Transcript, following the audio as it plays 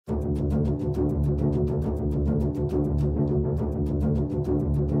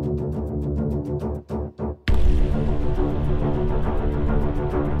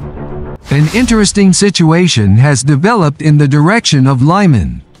An interesting situation has developed in the direction of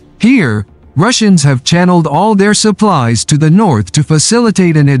Lyman. Here, Russians have channeled all their supplies to the north to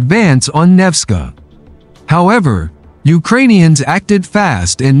facilitate an advance on Nevska. However, Ukrainians acted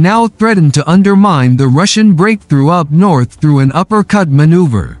fast and now threaten to undermine the Russian breakthrough up north through an uppercut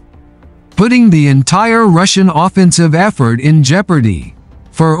maneuver, putting the entire Russian offensive effort in jeopardy.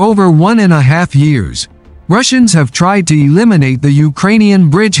 For over 1.5 years, Russians have tried to eliminate the Ukrainian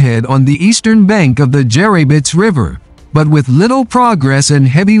bridgehead on the eastern bank of the Jerebits River, but with little progress and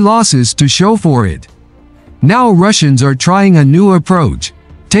heavy losses to show for it. Now Russians are trying a new approach,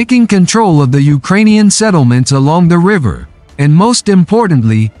 taking control of the Ukrainian settlements along the river, and most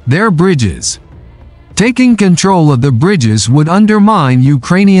importantly, their bridges. Taking control of the bridges would undermine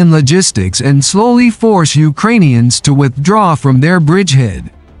Ukrainian logistics and slowly force Ukrainians to withdraw from their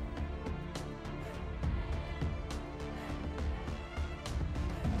bridgehead.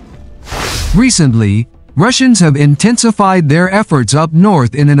 Recently, Russians have intensified their efforts up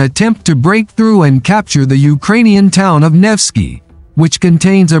north in an attempt to break through and capture the Ukrainian town of Nevsky, which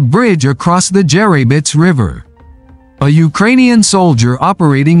contains a bridge across the Jerebits River. A Ukrainian soldier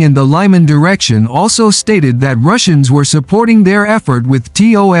operating in the Lyman direction also stated that Russians were supporting their effort with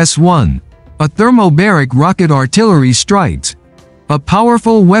TOS-1, a thermobaric rocket artillery strikes, a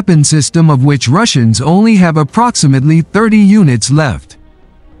powerful weapon system of which Russians only have approximately 30 units left.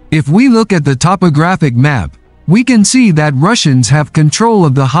 If we look at the topographic map, we can see that Russians have control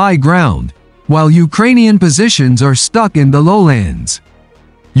of the high ground, while Ukrainian positions are stuck in the lowlands.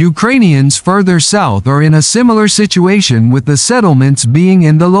 Ukrainians further south are in a similar situation with the settlements being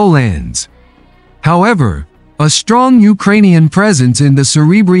in the lowlands. However, a strong Ukrainian presence in the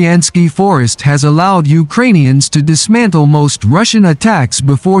Serebryansky forest has allowed Ukrainians to dismantle most Russian attacks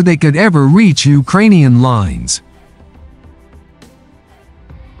before they could ever reach Ukrainian lines.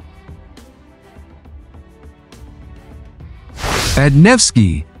 At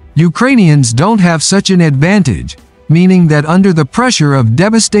Nevsky, Ukrainians don't have such an advantage, meaning that under the pressure of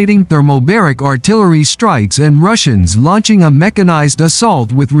devastating thermobaric artillery strikes and Russians launching a mechanized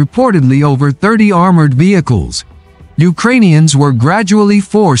assault with reportedly over 30 armored vehicles, Ukrainians were gradually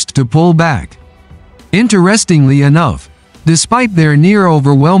forced to pull back. Interestingly enough, despite their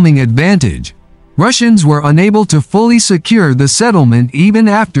near-overwhelming advantage, Russians were unable to fully secure the settlement even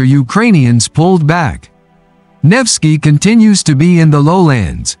after Ukrainians pulled back. Nevsky continues to be in the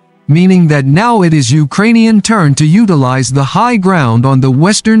lowlands, meaning that now it is Ukrainian turn to utilize the high ground on the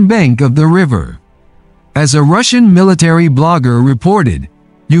western bank of the river. As a Russian military blogger reported,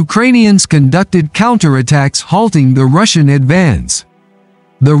 Ukrainians conducted counterattacks halting the Russian advance.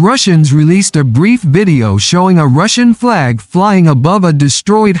 The Russians released a brief video showing a Russian flag flying above a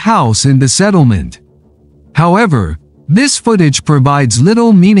destroyed house in the settlement. However, this footage provides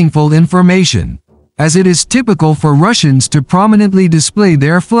little meaningful information, as it is typical for Russians to prominently display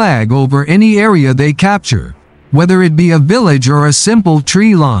their flag over any area they capture, whether it be a village or a simple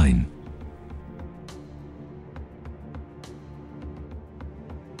tree line.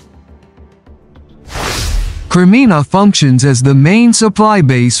 Crimea functions as the main supply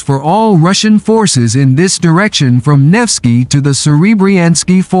base for all Russian forces in this direction from Nevsky to the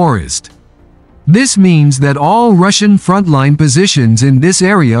Serebryansky forest. This means that all Russian frontline positions in this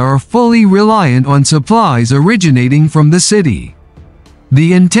area are fully reliant on supplies originating from the city.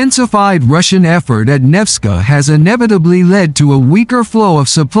 The intensified Russian effort at Nevska has inevitably led to a weaker flow of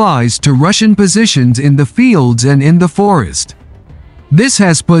supplies to Russian positions in the fields and in the forest. This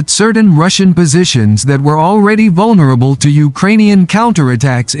has put certain Russian positions that were already vulnerable to Ukrainian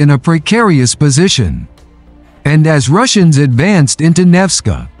counterattacks in a precarious position. And as Russians advanced into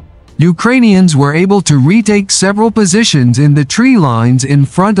Nevska, Ukrainians were able to retake several positions in the tree lines in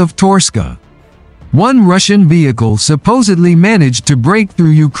front of Torska. One Russian vehicle supposedly managed to break through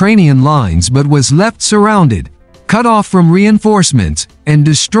Ukrainian lines but was left surrounded, cut off from reinforcements, and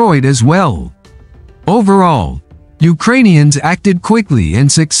destroyed as well. Overall, Ukrainians acted quickly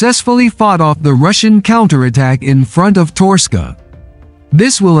and successfully fought off the Russian counterattack in front of Torska.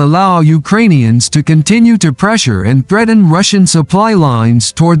 This will allow Ukrainians to continue to pressure and threaten Russian supply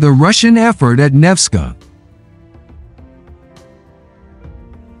lines toward the Russian effort at Nevska.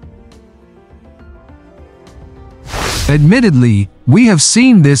 Admittedly, we have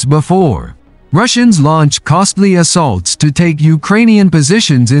seen this before. Russians launch costly assaults to take Ukrainian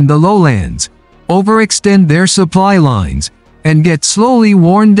positions in the lowlands, overextend their supply lines, and get slowly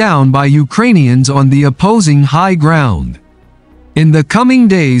worn down by Ukrainians on the opposing high ground. In the coming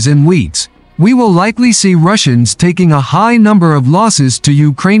days and weeks, we will likely see Russians taking a high number of losses to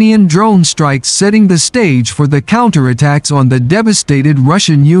Ukrainian drone strikes, setting the stage for the counterattacks on the devastated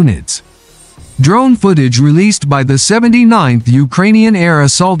Russian units. Drone footage released by the 79th Ukrainian Air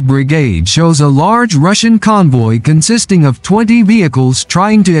Assault Brigade shows a large Russian convoy consisting of 20 vehicles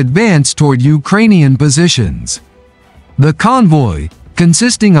trying to advance toward Ukrainian positions. The convoy,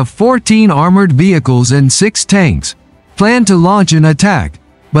 consisting of 14 armored vehicles and 6 tanks, planned to launch an attack,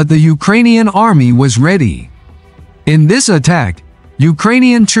 but the Ukrainian army was ready. In this attack,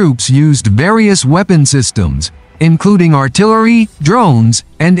 Ukrainian troops used various weapon systems, including artillery, drones,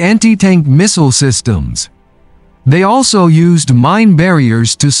 and anti-tank missile systems. They also used mine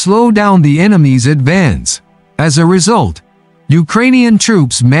barriers to slow down the enemy's advance. As a result, Ukrainian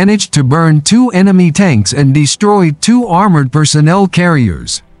troops managed to burn 2 enemy tanks and destroy 2 armored personnel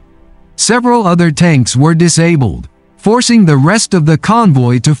carriers. Several other tanks were disabled, forcing the rest of the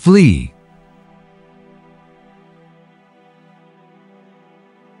convoy to flee.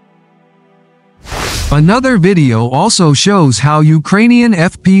 Another video also shows how Ukrainian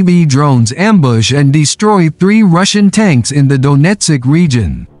FPV drones ambush and destroy 3 Russian tanks in the Donetsk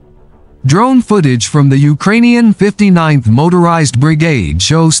region. Drone footage from the Ukrainian 59th Motorized Brigade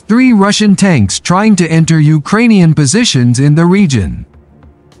shows 3 Russian tanks trying to enter Ukrainian positions in the region.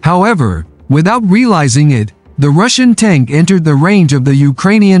 However, without realizing it, the Russian tank entered the range of the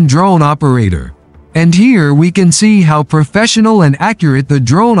Ukrainian drone operator. And here we can see how professional and accurate the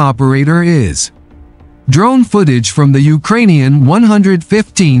drone operator is. Drone footage from the Ukrainian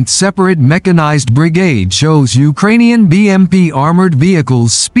 115th Separate Mechanized Brigade shows Ukrainian BMP armored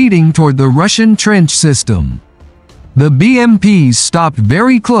vehicles speeding toward the Russian trench system. The BMPs stopped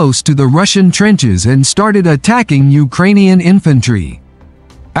very close to the Russian trenches and started attacking Ukrainian infantry.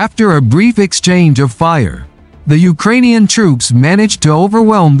 After a brief exchange of fire, the Ukrainian troops managed to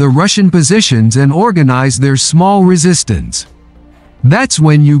overwhelm the Russian positions and organize their small resistance. That's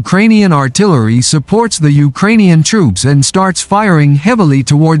when Ukrainian artillery supports the Ukrainian troops and starts firing heavily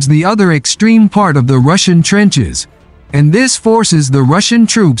towards the other extreme part of the Russian trenches, and this forces the Russian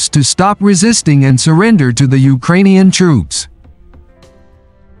troops to stop resisting and surrender to the Ukrainian troops.